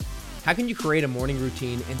How can you create a morning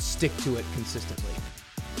routine and stick to it consistently?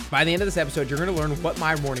 By the end of this episode, you're going to learn what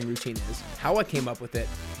my morning routine is, how I came up with it,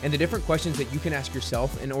 and the different questions that you can ask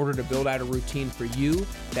yourself in order to build out a routine for you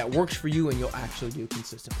that works for you and you'll actually do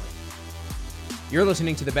consistently. You're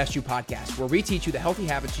listening to the Best You podcast, where we teach you the healthy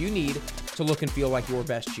habits you need to look and feel like your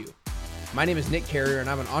best you. My name is Nick Carrier, and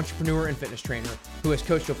I'm an entrepreneur and fitness trainer who has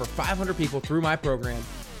coached over 500 people through my program,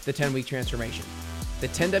 the 10-Week Transformation. The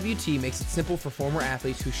 10WT makes it simple for former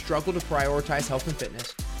athletes who struggle to prioritize health and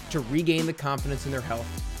fitness to regain the confidence in their health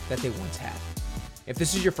that they once had. If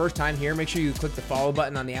this is your first time here, make sure you click the follow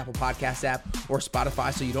button on the Apple Podcast app or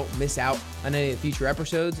Spotify so you don't miss out on any of the future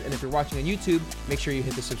episodes. And if you're watching on YouTube, make sure you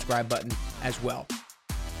hit the subscribe button as well.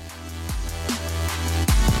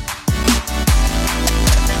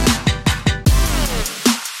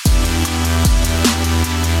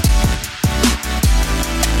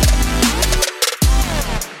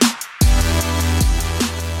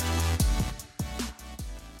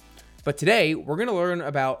 But today, we're going to learn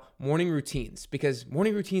about morning routines because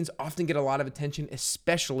morning routines often get a lot of attention,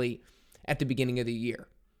 especially at the beginning of the year.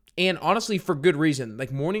 And honestly, for good reason.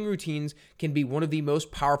 Like, morning routines can be one of the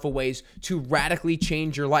most powerful ways to radically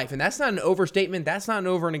change your life. And that's not an overstatement. That's not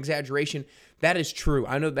an exaggeration. That is true.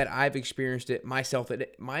 I know that I've experienced it myself.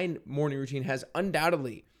 My morning routine has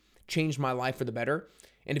undoubtedly changed my life for the better.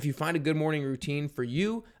 And if you find a good morning routine for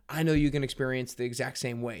you, I know you can experience the exact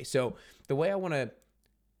same way. So the way I want to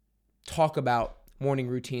talk about morning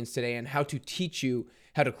routines today and how to teach you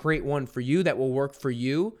how to create one for you that will work for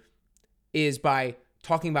you is by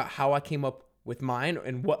talking about how I came up with mine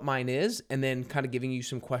and what mine is, and then kind of giving you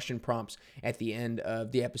some question prompts at the end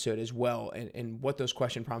of the episode as well, and what those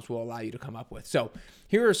question prompts will allow you to come up with. So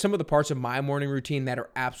here are some of the parts of my morning routine that are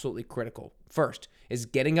absolutely critical. First is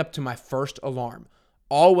getting up to my first alarm,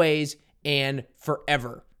 always and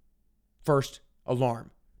forever. First alarm.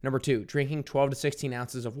 Number 2, drinking 12 to 16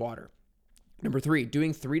 ounces of water. Number 3,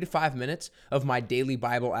 doing 3 to 5 minutes of my daily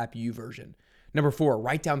Bible app YouVersion. Number 4,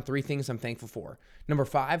 write down 3 things I'm thankful for. Number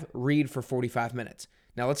 5, read for 45 minutes.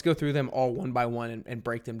 Now let's go through them all one by one and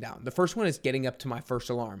break them down. The first one is getting up to my first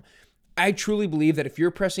alarm. I truly believe that if you're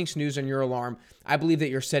pressing snooze on your alarm, I believe that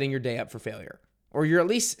you're setting your day up for failure. Or you're at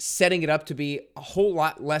least setting it up to be a whole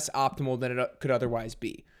lot less optimal than it could otherwise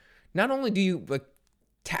be. Not only do you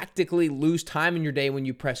tactically lose time in your day when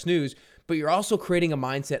you press snooze, but you're also creating a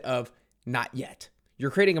mindset of not yet.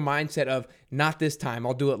 You're creating a mindset of not this time,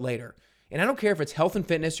 I'll do it later. And I don't care if it's health and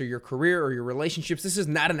fitness or your career or your relationships, this is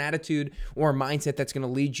not an attitude or a mindset that's going to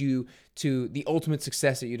lead you to the ultimate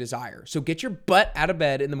success that you desire. So get your butt out of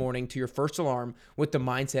bed in the morning to your first alarm with the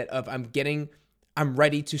mindset of I'm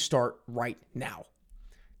ready to start right now.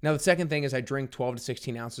 Now, the second thing is I drink 12 to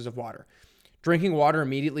 16 ounces of water. Drinking water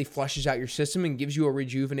immediately flushes out your system and gives you a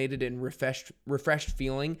rejuvenated and refreshed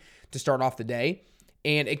feeling to start off the day.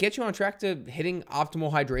 And it gets you on track to hitting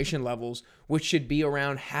optimal hydration levels, which should be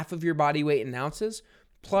around half of your body weight in ounces,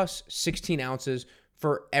 plus 16 ounces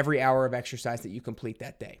for every hour of exercise that you complete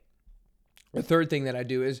that day. The third thing that I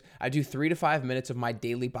do is I do 3 to 5 minutes of my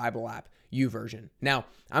daily Bible app, YouVersion. Now,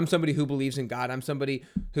 I'm somebody who believes in God. I'm somebody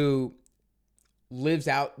who lives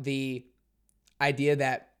out the idea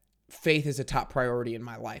that faith is a top priority in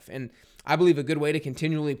my life. And I believe a good way to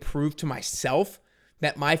continually prove to myself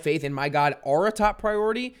that my faith and my God are a top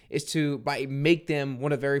priority is to make them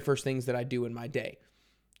one of the very first things that I do in my day.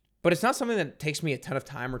 But it's not something that takes me a ton of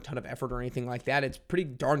time or ton of effort or anything like that. It's pretty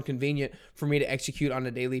darn convenient for me to execute on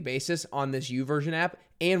a daily basis on this YouVersion app.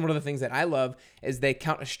 And one of the things that I love is they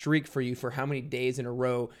count a streak for you for how many days in a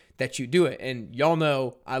row that you do it. And y'all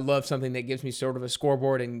know I love something that gives me sort of a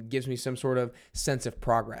scoreboard and gives me some sort of sense of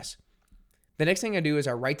progress. The next thing I do is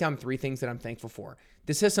I write down 3 things that I'm thankful for.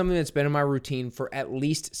 This is something that's been in my routine for at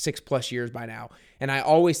least 6+ years by now. And I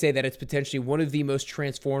always say that it's potentially one of the most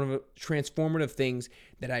transformative things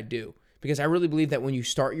that I do. Because I really believe that when you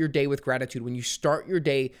start your day with gratitude, when you start your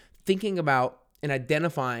day thinking about and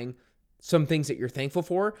identifying some things that you're thankful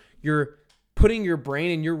for, you're putting your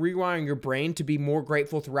brain and you're rewiring your brain to be more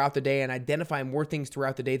grateful throughout the day and identify more things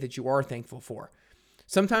throughout the day that you are thankful for.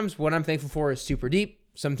 Sometimes what I'm thankful for is super deep.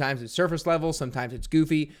 Sometimes it's surface level, sometimes it's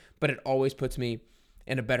goofy, but it always puts me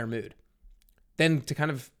in a better mood. Then to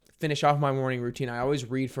kind of finish off my morning routine, I always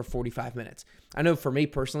read for 45 minutes. I know for me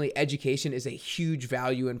personally, education is a huge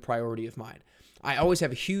value and priority of mine. I always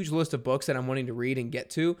have a huge list of books that I'm wanting to read and get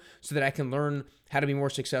to so that I can learn how to be more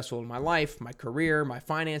successful in my life, my career, my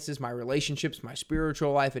finances, my relationships, my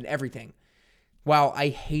spiritual life, and everything. While I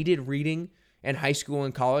hated reading in high school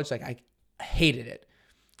and college, I hated it.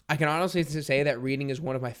 I can honestly say that reading is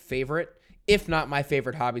one of my favorite, if not my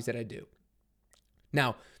favorite hobbies that I do.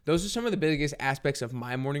 Now, those are some of the biggest aspects of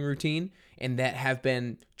my morning routine and that have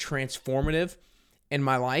been transformative in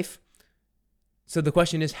my life. So the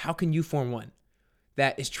question is, how can you form one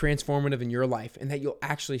that is transformative in your life and that you'll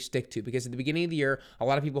actually stick to? Because at the beginning of the year, a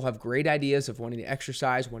lot of people have great ideas of wanting to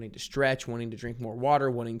exercise, wanting to stretch, wanting to drink more water,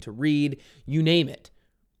 wanting to read, you name it,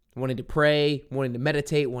 wanting to pray, wanting to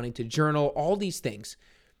meditate, wanting to journal, all these things.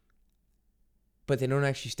 But they don't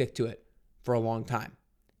actually stick to it for a long time.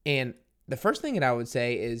 And the first thing that I would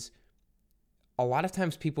say is a lot of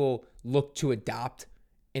times people look to adopt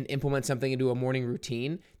and implement something into a morning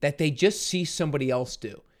routine that they just see somebody else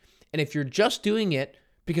do. And if you're just doing it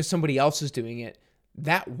because somebody else is doing it,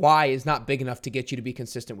 that why is not big enough to get you to be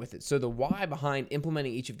consistent with it. So the why behind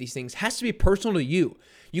implementing each of these things has to be personal to you.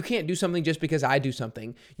 You can't do something just because I do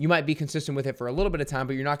something. You might be consistent with it for a little bit of time,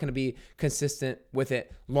 but you're not going to be consistent with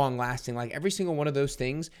it long lasting. Like every single one of those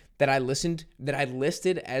things that I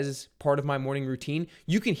listed as part of my morning routine,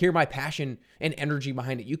 you can hear my passion and energy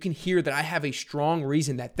behind it. You can hear that I have a strong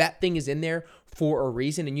reason that thing is in there for a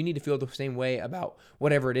reason, and you need to feel the same way about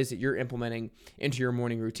whatever it is that you're implementing into your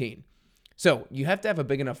morning routine. So you have to have a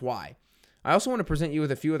big enough why. I also want to present you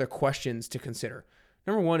with a few other questions to consider.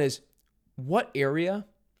 Number one is, what area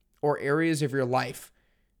or areas of your life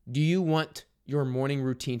do you want your morning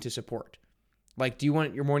routine to support? Like, do you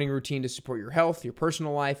want your morning routine to support your health, your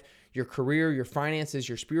personal life, your career, your finances,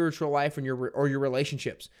 your spiritual life, and your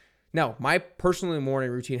relationships? Now, my personal morning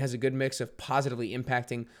routine has a good mix of positively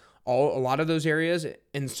impacting a lot of those areas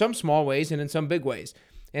in some small ways and in some big ways.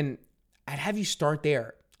 And I'd have you start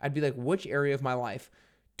there. I'd be like, which area of my life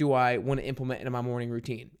do I want to implement into my morning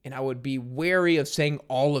routine? And I would be wary of saying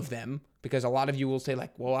all of them, because a lot of you will say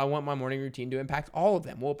like, well, I want my morning routine to impact all of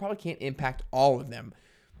them. Well, it probably can't impact all of them,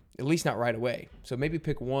 at least not right away. So maybe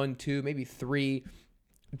pick 1, 2, maybe 3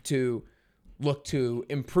 to look to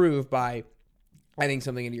improve by adding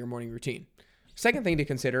something into your morning routine. Second thing to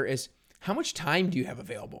consider is, how much time do you have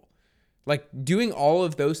available? Like, doing all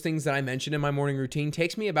of those things that I mentioned in my morning routine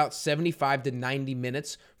takes me about 75 to 90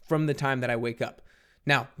 minutes from the time that I wake up.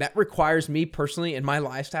 Now, that requires me personally in my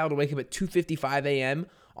lifestyle to wake up at 2:55 a.m.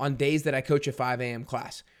 on days that I coach a 5 a.m.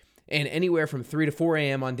 class, and anywhere from 3 to 4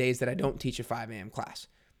 a.m. on days that I don't teach a 5 a.m. class.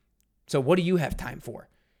 So what do you have time for?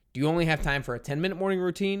 Do you only have time for a 10-minute morning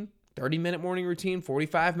routine, 30-minute morning routine,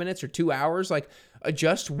 45 minutes, or 2 hours? Like,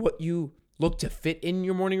 adjust what you look to fit in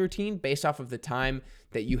your morning routine based off of the time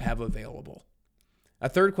that you have available. A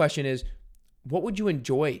third question is, what would you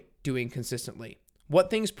enjoy doing consistently? What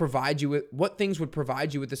things would provide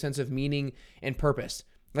you with a sense of meaning and purpose?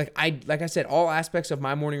 Like I said, all aspects of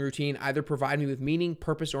my morning routine either provide me with meaning,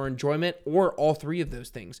 purpose, or enjoyment, or all three of those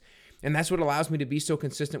things. And that's what allows me to be so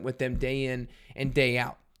consistent with them day in and day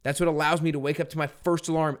out. That's what allows me to wake up to my first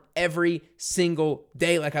alarm every single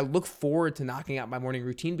day. Like, I look forward to knocking out my morning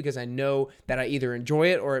routine because I know that I either enjoy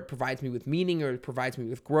it, or it provides me with meaning, or it provides me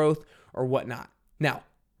with growth or whatnot. Now,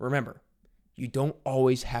 remember, you don't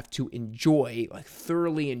always have to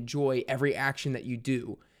thoroughly enjoy every action that you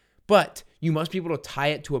do, but you must be able to tie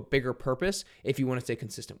it to a bigger purpose if you want to stay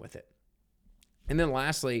consistent with it. And then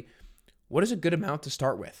lastly, what is a good amount to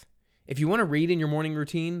start with? If you want to read in your morning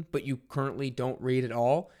routine, but you currently don't read at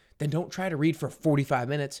all, then don't try to read for 45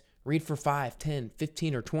 minutes. Read for 5, 10,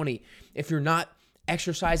 15, or 20. If you're not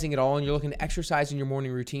exercising at all and you're looking to exercise in your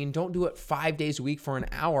morning routine, don't do it 5 days a week for an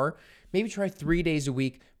hour. Maybe try 3 days a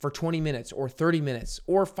week for 20 minutes or 30 minutes,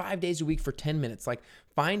 or 5 days a week for 10 minutes. Like,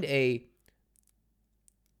 find a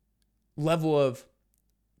level of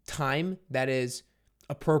time that is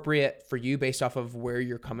appropriate for you based off of where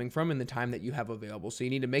you're coming from and the time that you have available. So you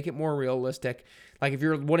need to make it more realistic. Like, if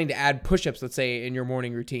you're wanting to add push-ups, let's say, in your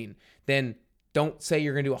morning routine, then don't say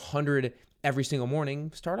you're going to do 100 every single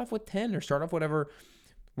morning. Start off with 10, or start off whatever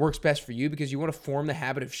works best for you, because you want to form the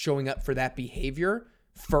habit of showing up for that behavior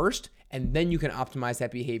first, and then you can optimize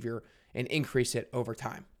that behavior and increase it over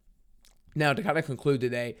time. Now, to kind of conclude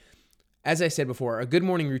today, as I said before, a good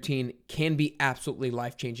morning routine can be absolutely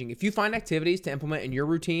life-changing. If you find activities to implement in your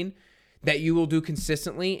routine that you will do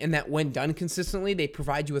consistently, and that when done consistently, they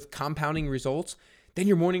provide you with compounding results, then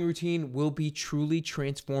your morning routine will be truly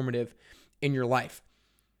transformative in your life.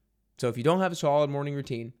 So if you don't have a solid morning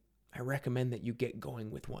routine, I recommend that you get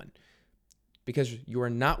going with one, because you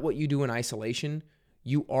are not what you do in isolation.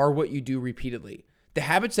 You are what you do repeatedly. The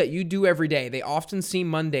habits that you do every day, they often seem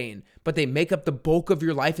mundane, but they make up the bulk of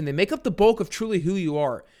your life, and they make up the bulk of truly who you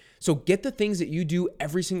are. So get the things that you do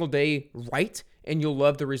every single day right, and you'll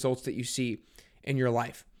love the results that you see in your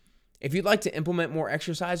life. If you'd like to implement more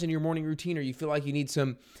exercise in your morning routine, or you feel like you need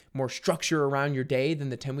some more structure around your day, then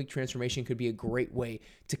the 10-week transformation could be a great way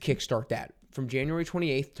to kickstart that. from January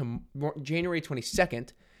 28th to January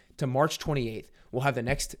 22nd to March 28th. We'll have the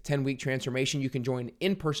next 10-week transformation. You can join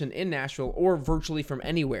in person in Nashville or virtually from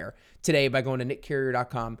anywhere today by going to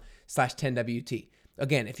nickcarrier.com/10WT.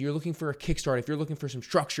 Again, if you're looking for a kickstart, if you're looking for some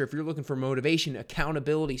structure, if you're looking for motivation,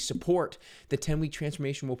 accountability, support, the 10-week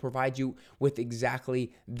transformation will provide you with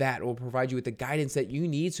exactly that. It will provide you with the guidance that you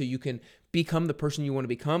need so you can become the person you want to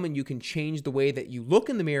become, and you can change the way that you look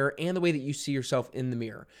in the mirror and the way that you see yourself in the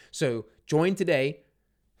mirror. So join today.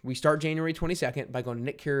 We start January 22nd by going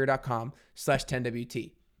to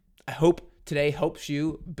nickcarrier.com/10WT. I hope today helps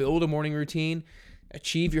you build a morning routine,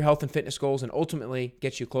 achieve your health and fitness goals, and ultimately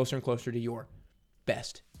get you closer and closer to your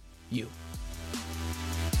best you.